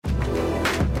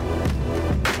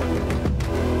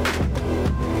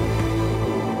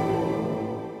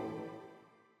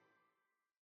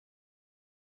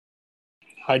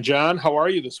Hi, John. How are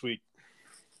you this week?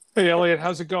 Hey, Elliot,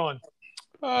 how's it going?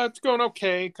 It's going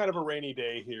okay. Kind of a rainy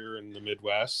day here in the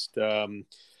Midwest.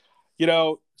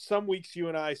 Some weeks you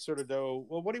and I sort of go,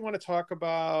 well, what do you want to talk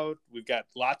about? We've got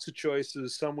lots of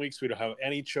choices. Some weeks we don't have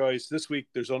any choice. This week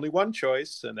there's only one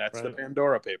choice, and that's the Right.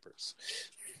 Pandora Papers.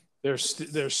 They're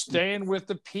staying with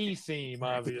the P theme,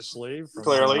 obviously,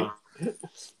 Clearly.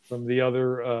 From the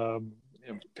other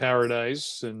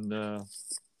Paradise and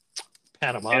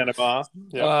Panama.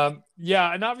 Yep.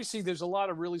 Yeah, and obviously there's a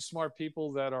lot of really smart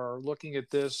people that are looking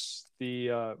at this.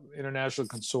 The International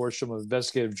Consortium of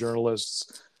Investigative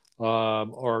Journalists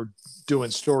are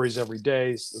doing stories every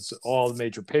day. That's all the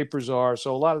major papers are.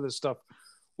 So a lot of this stuff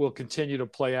will continue to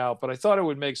play out. But I thought it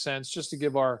would make sense just to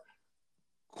give our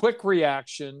quick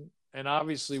reaction, and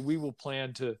obviously we will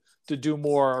plan to do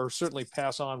more, or certainly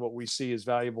pass on what we see as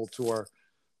valuable to our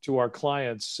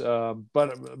clients.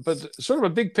 But sort of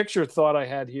a big picture thought I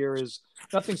had here is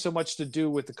nothing so much to do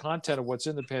with the content of what's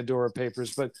in the Pandora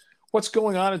Papers, but what's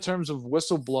going on in terms of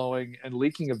whistleblowing and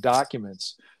leaking of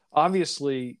documents.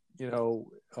 Obviously, the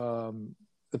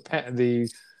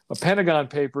Pentagon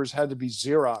Papers had to be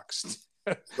Xeroxed,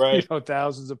 Right.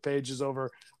 Thousands of pages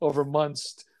over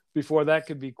months before that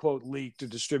could be, quote, leaked or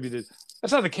distributed.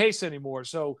 That's not the case anymore.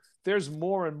 So there's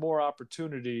more and more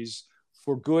opportunities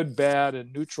for good, bad,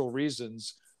 and neutral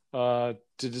reasons to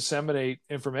disseminate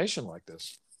information like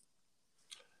this.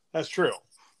 That's true.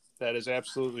 That is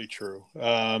absolutely true.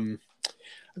 I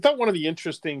thought one of the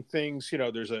interesting things,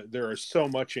 there is so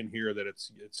much in here that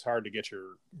it's hard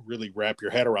to really wrap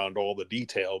your head around all the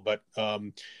detail. But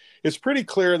it's pretty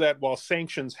clear that while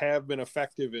sanctions have been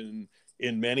effective in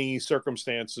many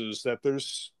circumstances, that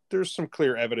there's some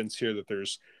clear evidence here that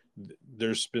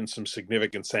there's been some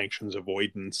significant sanctions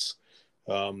avoidance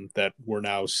that we're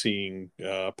now seeing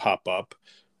pop up.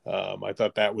 I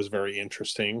thought that was very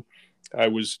interesting. I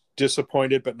was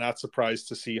disappointed but not surprised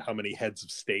to see how many heads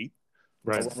of state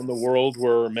around the world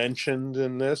were mentioned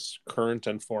in this, current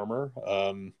and former,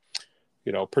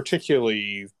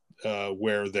 particularly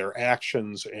where their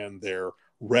actions and their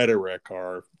rhetoric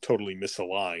are totally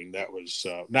misaligned. That was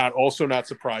not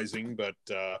surprising, but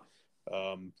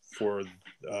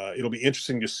it'll be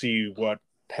interesting to see what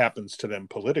happens to them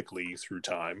politically through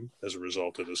time as a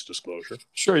result of this disclosure.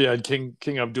 Sure, you had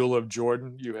King Abdullah of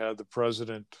Jordan. You had the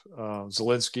President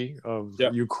Zelensky of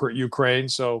Ukraine.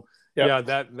 So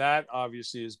that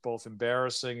obviously is both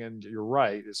embarrassing, and you're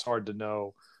right, it's hard to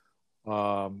know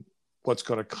what's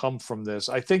going to come from this.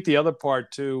 I think the other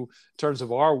part too, in terms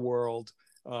of our world,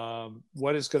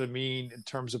 what it's going to mean in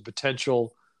terms of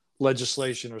potential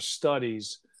legislation or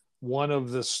studies. One of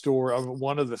the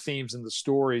themes in the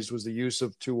stories was the use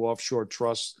of two offshore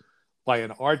trusts by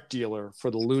an art dealer for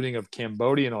the looting of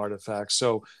Cambodian artifacts.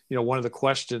 So, one of the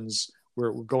questions,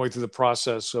 we're going through the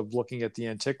process of looking at the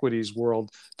antiquities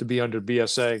world to be under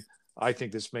BSA. I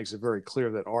think this makes it very clear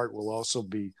that art will also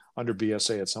be under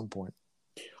BSA at some point.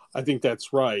 I think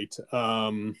that's right.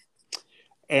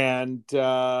 And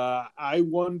I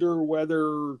wonder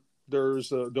whether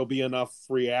there'll be enough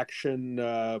reaction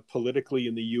politically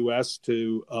in the U.S.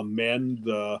 to amend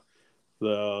the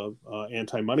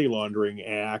Anti-Money Laundering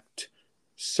Act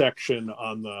section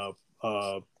on the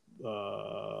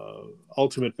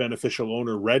ultimate beneficial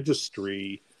owner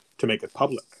registry to make it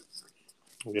public.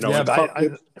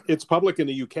 It's public in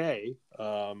the UK.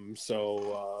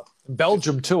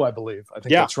 Belgium too, I believe. I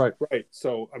think that's right. Right.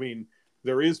 So,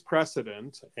 there is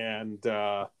precedent, and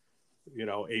a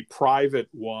private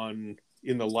one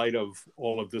in the light of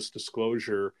all of this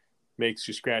disclosure makes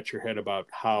you scratch your head about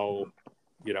how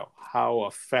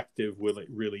effective will it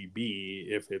really be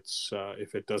if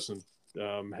it doesn't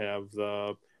have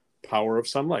the power of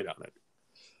sunlight on it.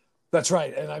 That's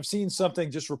right. And I've seen something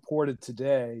just reported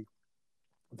today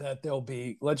that there'll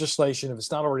be legislation, if it's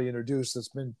not already introduced, that's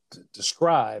been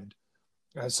described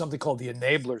as something called the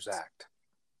Enablers Act,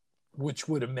 which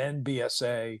would amend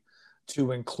BSA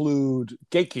to include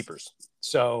gatekeepers.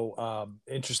 So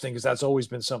interesting, because that's always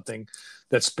been something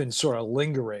that's been sort of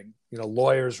lingering,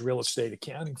 lawyers, real estate,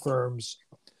 accounting firms,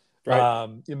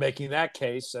 you're making that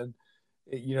case. And,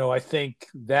 I think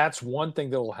that's one thing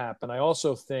that will happen. I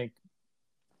also think,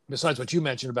 besides what you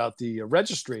mentioned about the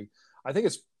registry, I think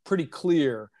it's pretty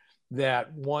clear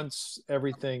that once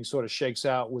everything sort of shakes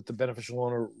out with the beneficial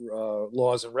owner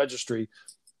laws and registry,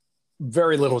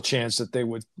 very little chance that they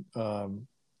would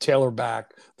tailor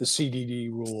back the CDD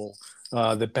rule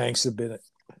that banks have been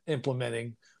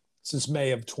implementing since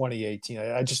May of 2018.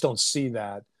 I just don't see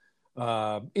that.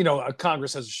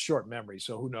 Congress has a short memory,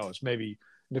 so who knows? Maybe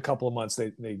in a couple of months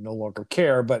they no longer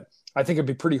care. But I think it'd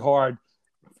be pretty hard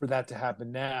for that to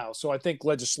happen now. So I think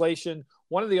legislation,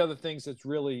 one of the other things that's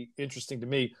really interesting to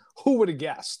me, who would have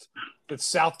guessed that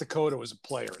South Dakota was a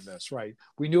player in this, right?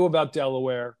 We knew about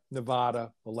Delaware,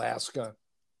 Nevada, Alaska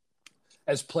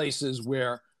as places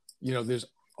where, there's,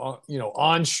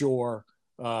 onshore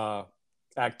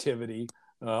activity,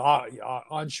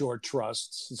 onshore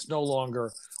trusts. It's no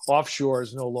longer, offshore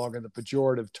is no longer the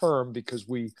pejorative term, because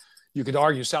you could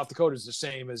argue South Dakota is the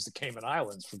same as the Cayman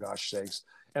Islands, for gosh sakes.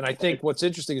 And I think what's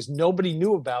interesting is nobody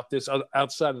knew about this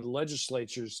outside of the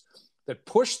legislatures that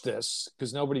pushed this,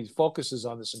 because nobody focuses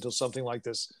on this until something like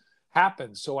this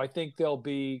happens. So I think there'll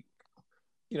be,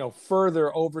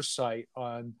 further oversight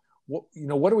on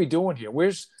what are we doing here?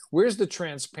 Where's the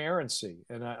transparency?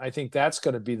 And I think that's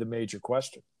going to be the major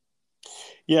question.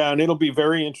 Yeah, and it'll be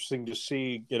very interesting to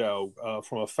see,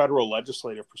 from a federal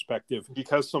legislative perspective,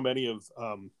 because so many of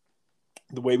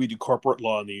the way we do corporate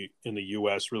law in the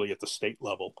U.S. really at the state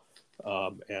level,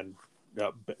 and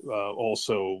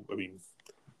also,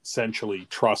 essentially,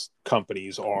 trust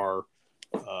companies are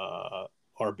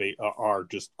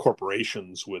just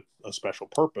corporations with a special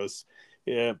purpose.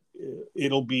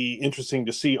 It'll be interesting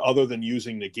to see, other than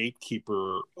using the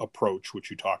gatekeeper approach,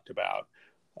 which you talked about.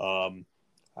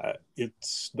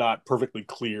 It's not perfectly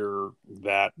clear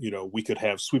that, we could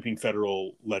have sweeping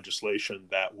federal legislation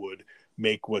that would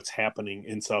make what's happening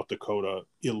in South Dakota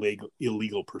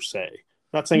illegal per se.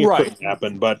 Not saying it couldn't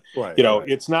happen, but,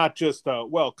 it's not just,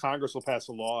 Congress will pass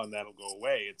a law and that'll go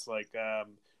away. It's like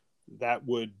that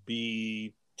would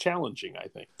be challenging, I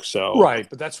think. So right,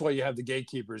 but that's why you have the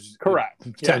gatekeepers, correct,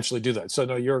 potentially do that. So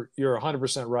no, you're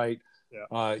 100% right. Yeah.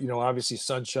 Obviously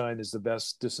sunshine is the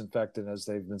best disinfectant, as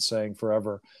they've been saying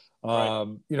forever.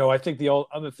 Right. I think the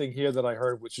other thing here that I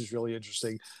heard, which is really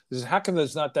interesting, is how come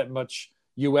there's not that much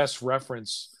U.S.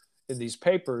 reference in these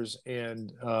papers?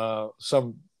 And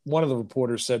one of the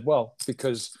reporters said, well,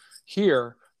 because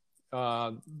here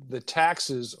the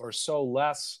taxes are so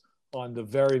less on the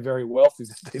very, very wealthy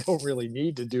that they don't really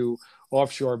need to do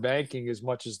offshore banking as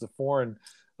much as the foreign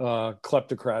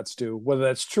kleptocrats do. Whether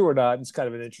that's true or not, it's kind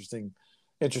of an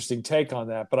interesting take on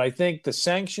that. But I think the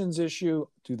sanctions issue,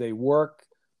 do they work,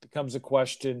 becomes a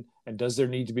question. And does there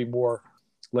need to be more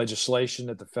legislation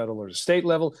at the federal or the state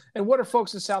level? And what do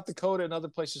folks in South Dakota and other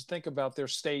places think about their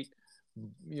state,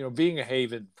 being a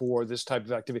haven for this type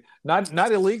of activity? Not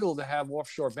illegal to have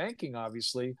offshore banking,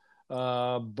 obviously,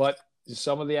 but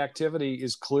some of the activity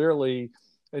is clearly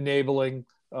enabling,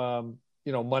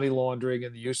 money laundering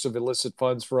and the use of illicit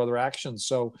funds for other actions.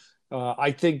 So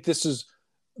I think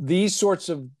these sorts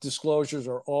of disclosures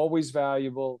are always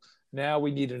valuable. Now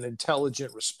we need an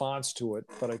intelligent response to it,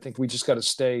 but I think we just got to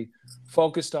stay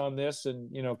focused on this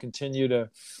and, continue to,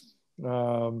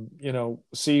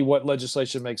 see what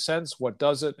legislation makes sense, what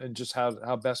doesn't, and just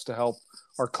how best to help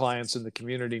our clients in the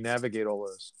community navigate all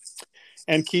this.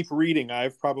 And keep reading.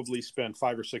 I've probably spent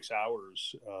 5 or 6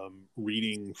 hours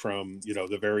reading from,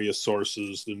 the various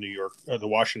sources, the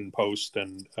Washington Post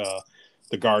and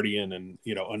the Guardian, and,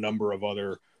 a number of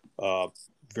other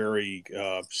very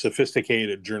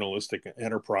sophisticated journalistic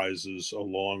enterprises,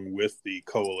 along with the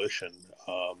coalition,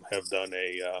 have done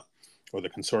or the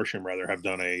consortium rather, have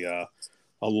done a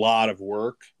lot of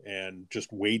work, and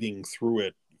just wading through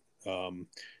it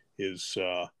is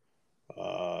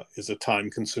a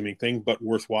time-consuming thing, but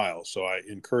worthwhile. So I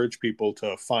encourage people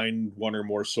to find one or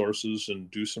more sources and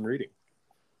do some reading.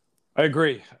 I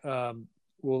agree.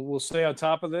 We'll stay on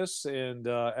top of this, and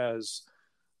as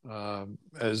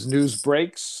news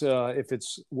breaks, if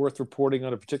it's worth reporting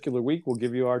on a particular week, we'll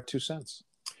give you our 2 cents.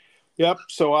 Yep.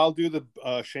 So I'll do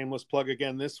the shameless plug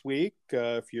again this week.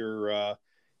 If you're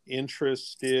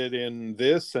interested in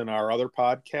this and our other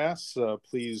podcasts,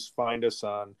 please find us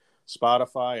on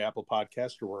Spotify, Apple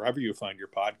Podcasts, or wherever you find your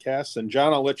podcasts. And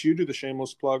John, I'll let you do the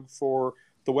shameless plug for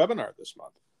the webinar this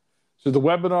month. So the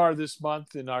webinar this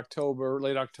month in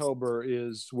late October,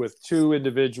 is with 2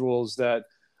 individuals that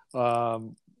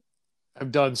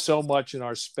have done so much in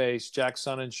our space. Jack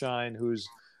Sonnenschein, who's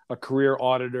a career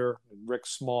auditor, and Rick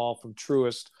Small from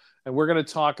Truist. And we're going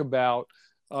to talk about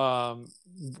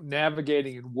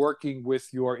navigating and working with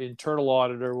your internal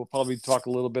auditor. We'll probably talk a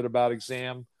little bit about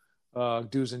exam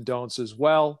do's and don'ts as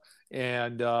well.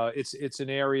 And it's an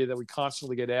area that we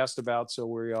constantly get asked about. So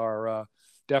we are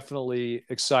definitely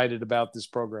excited about this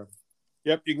program.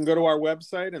 Yep. You can go to our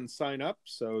website and sign up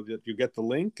so that you get the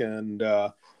link. And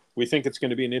we think it's going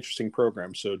to be an interesting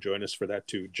program. So join us for that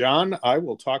too. John, I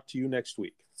will talk to you next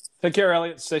week. Take care,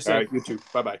 Elliot. Stay safe. All right, you too.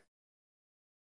 Bye-bye.